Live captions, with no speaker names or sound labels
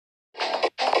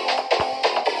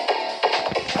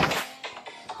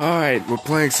Alright, we're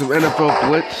playing some NFL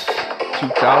Blitz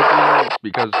 2000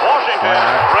 because Washington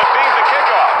receives the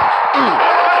kickoff.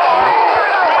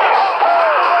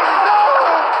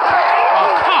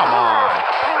 Oh, come on.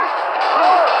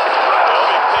 They'll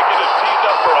be picking his teeth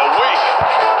up for a week.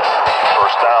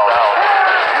 First down.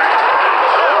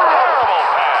 Terrible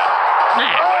pass.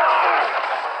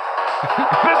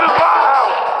 This is wow.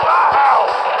 Wow.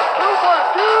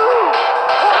 2-1-2.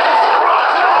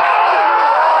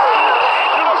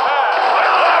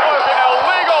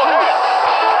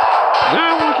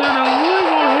 That was an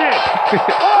illegal hit.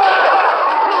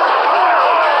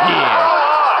 Yeah.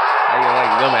 How you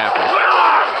like them apples?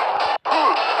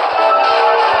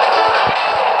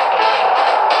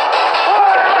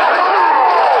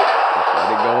 Just let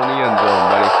it go in the end zone,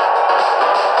 buddy.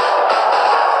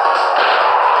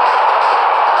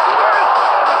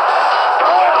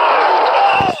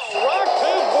 Rocked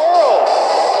his world.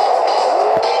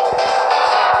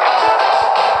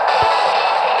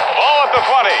 Ball at the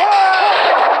 20.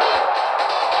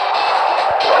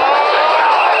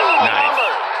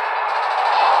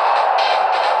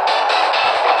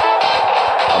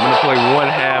 I'm gonna play one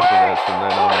half of this and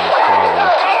then I'm gonna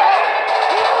close.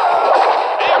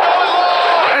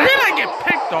 And then I get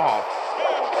picked off.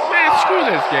 Man, screw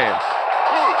this game.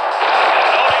 No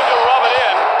need to rub it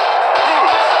in.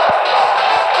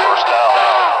 First down.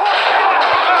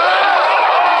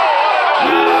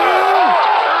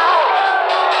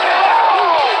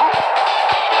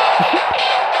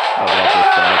 I love this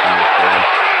song in this game.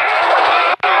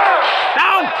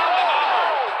 No!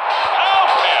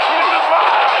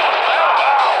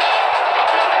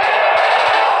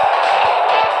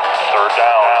 Third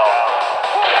down.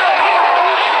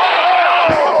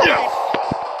 Yeah.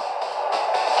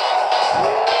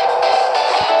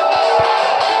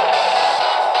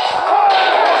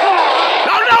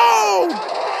 No, no!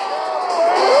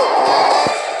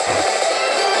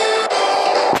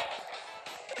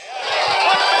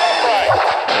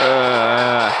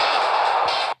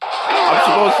 I'm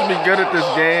supposed to be good at this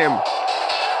game.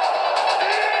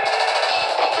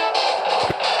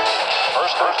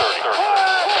 First and 30.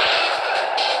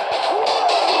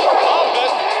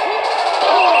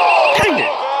 Dang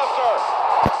it!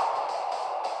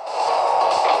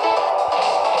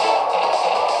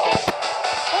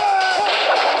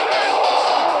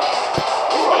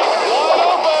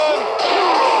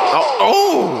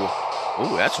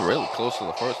 Oh, that's really close to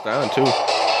the first down, too.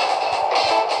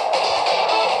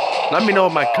 Let me know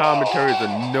if my commentary is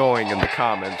annoying in the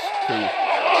comments, too.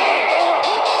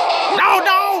 No,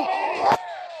 no!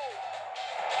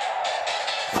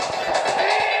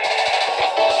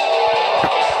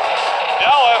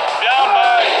 Dallas down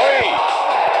by 3.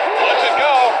 Let's it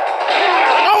go.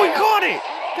 Oh, he caught it!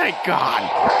 Thank God.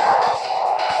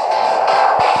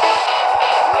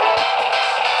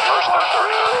 First and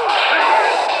 30.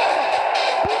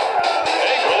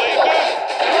 Jake releases.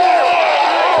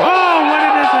 Oh, what a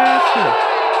disaster.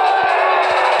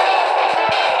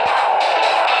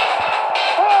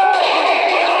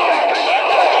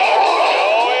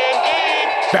 Go indeed.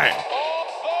 Bang.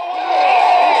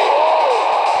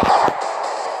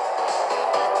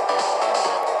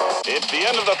 It's the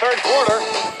end of the third quarter.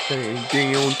 First and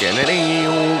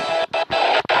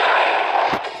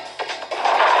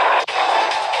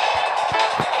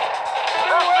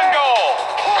goal.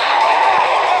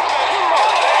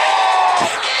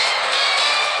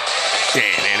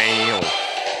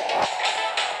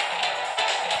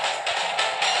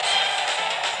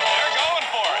 They're going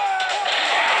for it.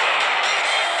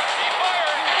 He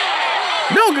fired.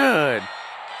 No good.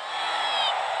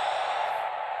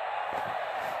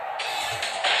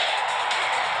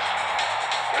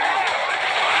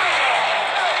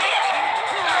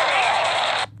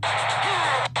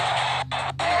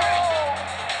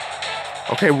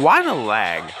 Okay, why the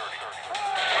lag? Right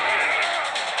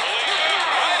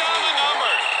on the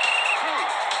numbers.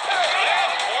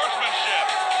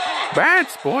 Bad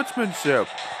sportsmanship. Bad sportsmanship.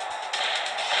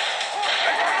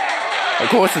 Of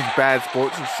course it's bad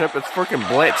sportsmanship. It's freaking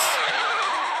Blitz.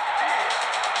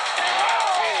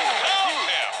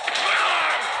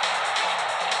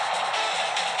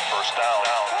 First down.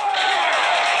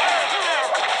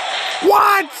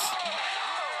 What?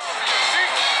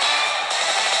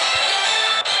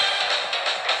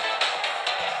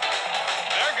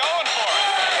 They're going for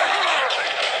it.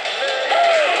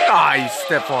 Ah, you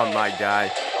step on my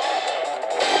guy.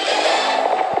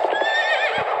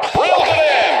 Reels it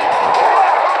in.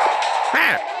 Ha!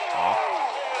 Oh.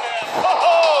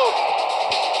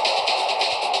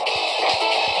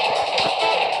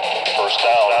 First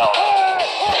down.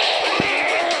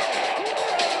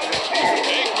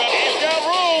 He's got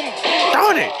room.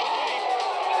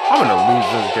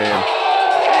 this game.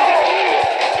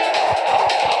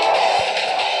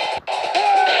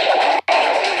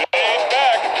 He's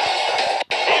back.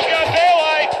 He's got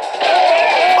daylight.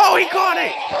 Oh, he caught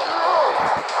it!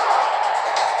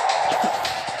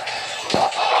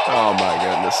 Oh my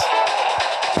goodness.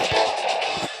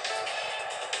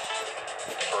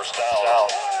 First down.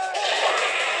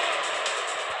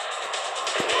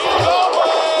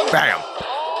 Bam!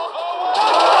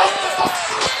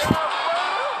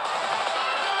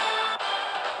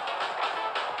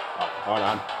 Oh, hold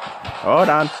on. Hold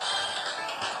on.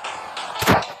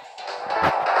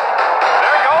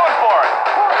 They're going for it.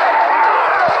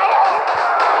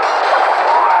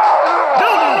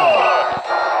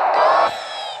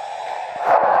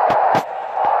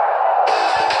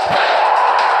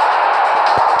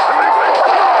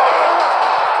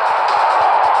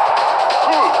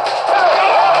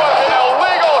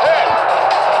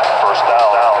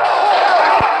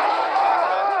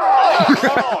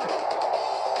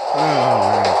 Oh,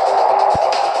 man.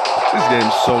 This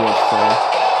game's so much fun.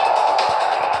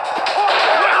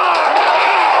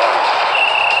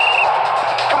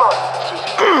 Come on.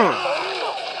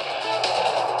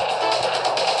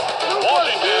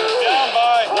 Washington down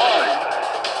by 1.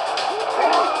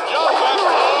 Johnson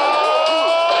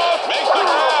makes the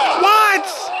grab. What?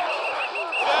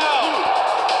 Down.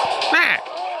 Nah.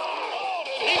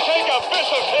 Did he take a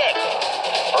vicious hit?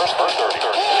 First 30.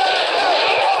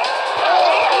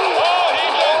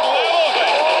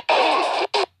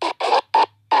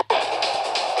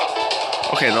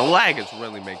 Okay, the lag is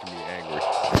really making me angry.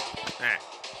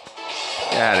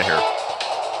 Get out of here.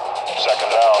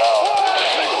 Second down.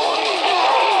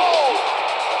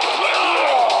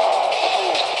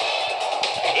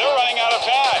 They're running out of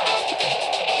time.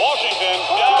 Washington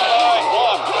down by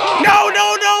 1. No,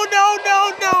 no, no, no, no,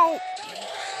 no.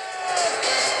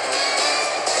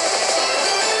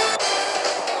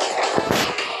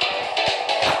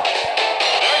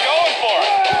 They're going for it.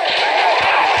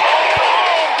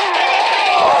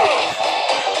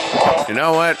 You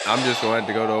know what? I'm just going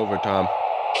to go to overtime.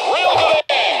 Reels it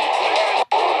in.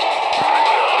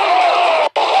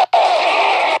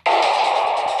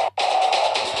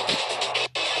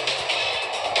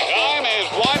 Time is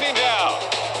winding down.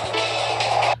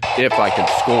 If I can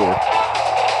score.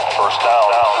 First down.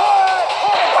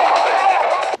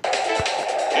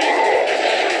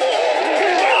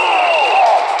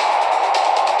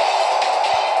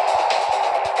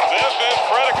 This is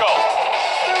critical.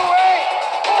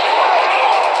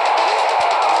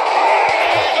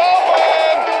 He's open.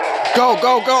 Go,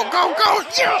 go, go, go, go.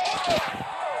 Yeah.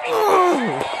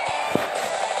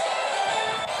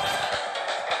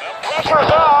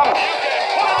 Pressure's on. You can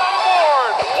put it on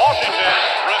board. Washington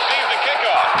receives the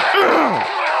kickoff.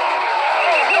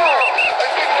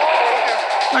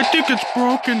 I think it's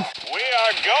broken. We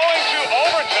are going to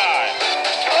overtime.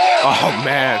 Oh,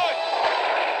 man.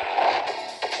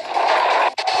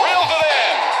 Reels it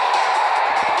in.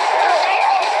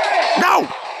 No.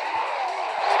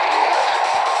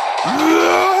 Is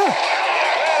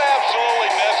that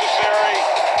absolutely necessary?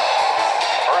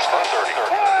 First and 30.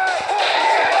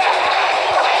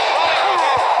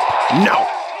 No.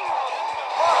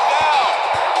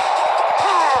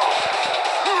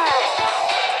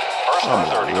 First I'm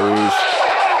and 30. gonna lose.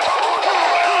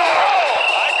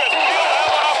 I could feel that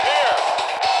one up here.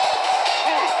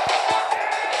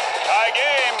 Tie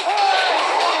game.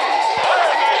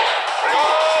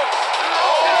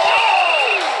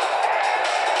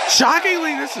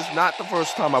 Shockingly, this is not the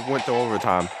first time I've went to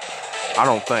overtime. I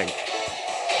don't think.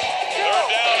 They're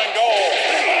down and goal.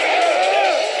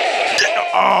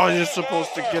 Oh, you're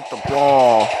supposed to get the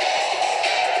ball.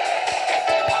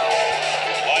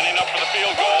 Lining up for the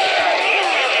field goal.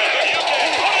 You can put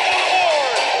it on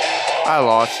board. I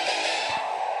lost.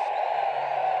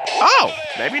 Oh,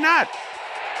 maybe not.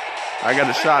 I got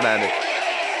a shot at it.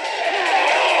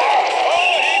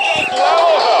 Oh, he just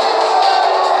levels up.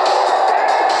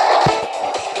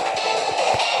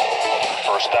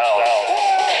 First down.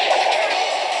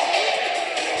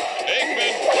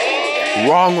 Aikman.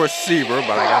 Wrong receiver,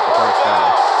 but I got the first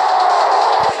down.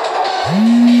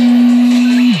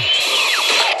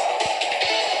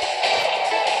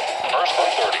 First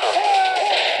and 30.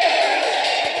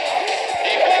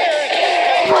 He fires.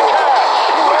 Takes the catch.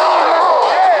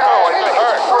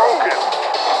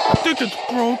 I think it's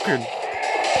broken.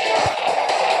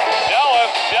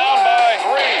 Dallas down by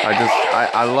 3.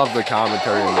 I love the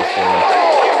commentary in this game.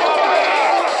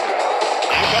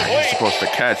 You're supposed to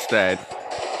catch that.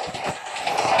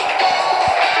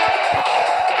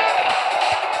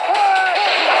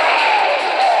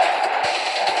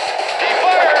 He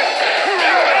fires.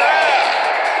 Makes the grab.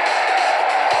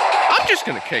 just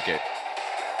gonna kick it.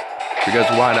 Because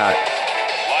why not?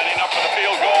 Lining up for the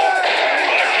field goal. The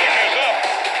kick is up.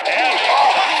 And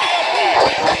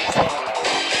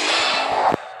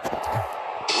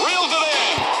reels it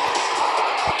in.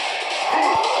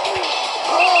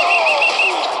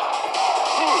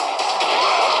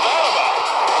 What's that about?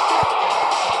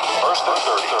 First and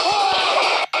 30.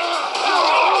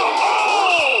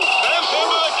 Sends him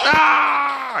to the kick.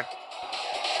 Ah!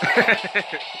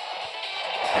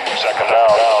 Second down.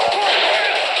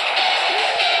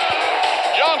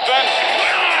 Johnson.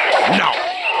 No.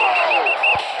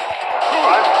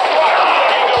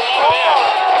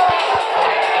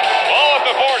 Ball at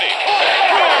the 40.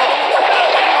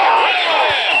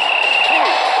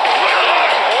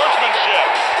 Horsemanship.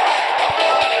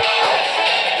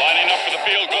 Lining up for the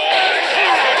field goal.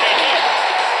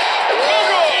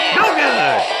 No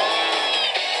good.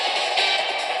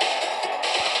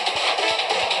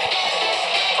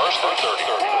 First and 30.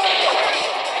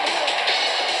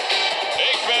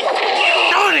 Aikman.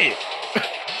 Darn it.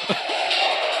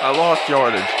 I lost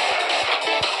yardage.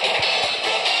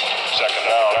 Second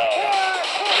down.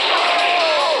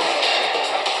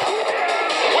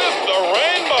 With the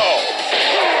rainbow.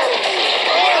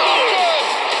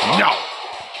 No.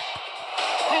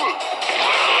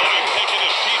 Taking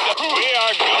his teeth up. We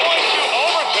are going to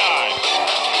overtime.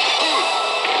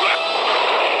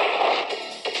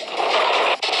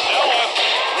 Ellis.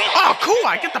 Oh, cool.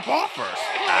 I get the ball first.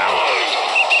 Ow.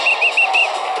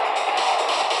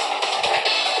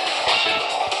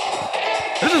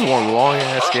 This is one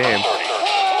long-ass game.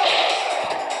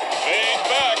 Fade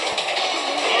back.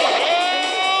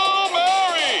 Hail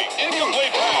Mary.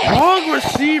 Incomplete pass. Wrong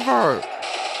receiver.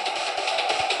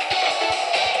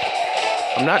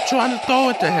 I'm not trying to throw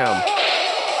it to him.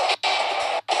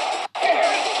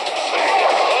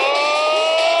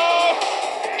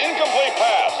 Incomplete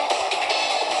pass.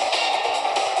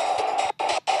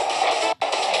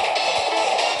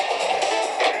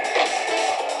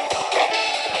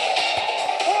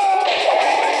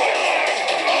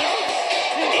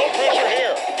 No pressure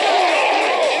here.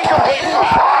 Incomplete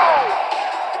pass.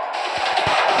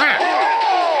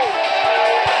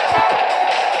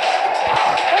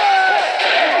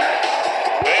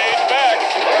 Fade back.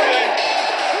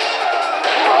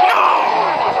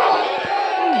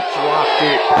 Dropped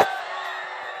it.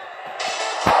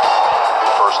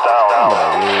 First down.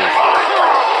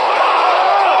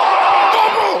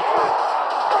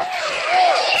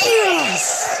 Yes.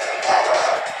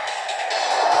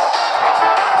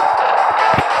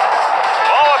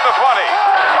 Ball at the 20.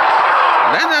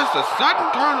 And then there's the sudden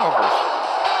turnovers.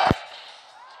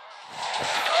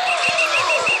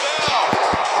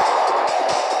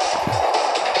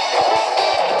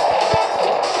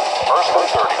 First and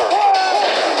 30.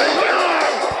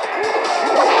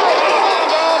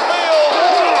 Downfield.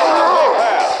 Incomplete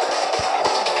pass.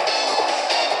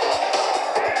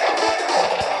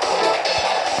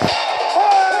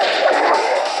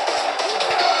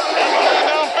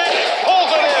 Downfield.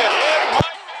 Pulls it in.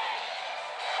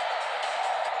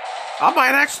 I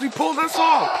might actually pull this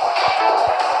off.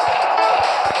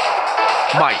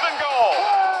 Might. And goal.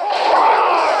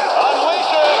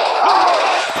 Unleash it.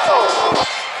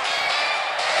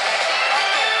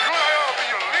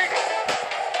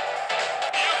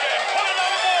 You can put it on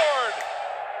the board.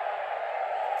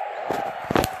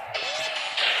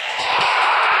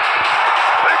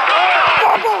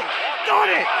 Bubble! Darn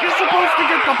it! You're supposed to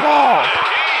get the ball.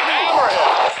 Hammer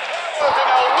hit. With an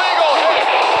illegal hit.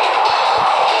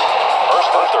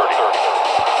 First and 30.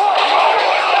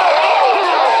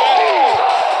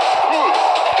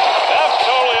 That's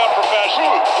totally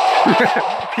unprofessional.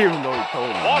 Even though he told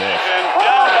me that. Washington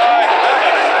down by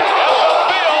 7. That's the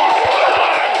field.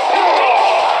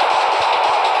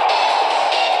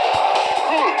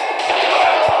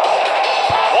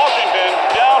 Washington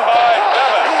down by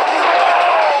 7.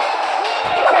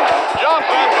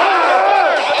 Johnson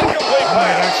considers an incomplete I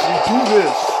might pass. actually do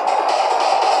this.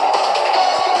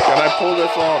 Can I pull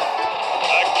this off?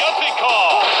 A gutsy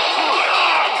call.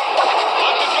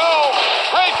 Let's go.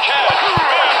 Great catch.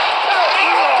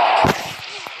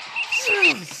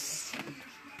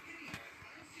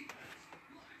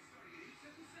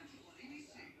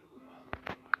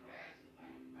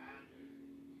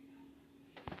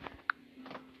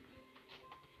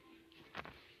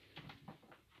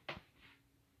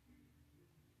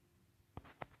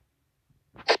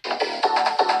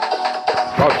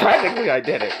 Well, technically I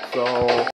did it, so...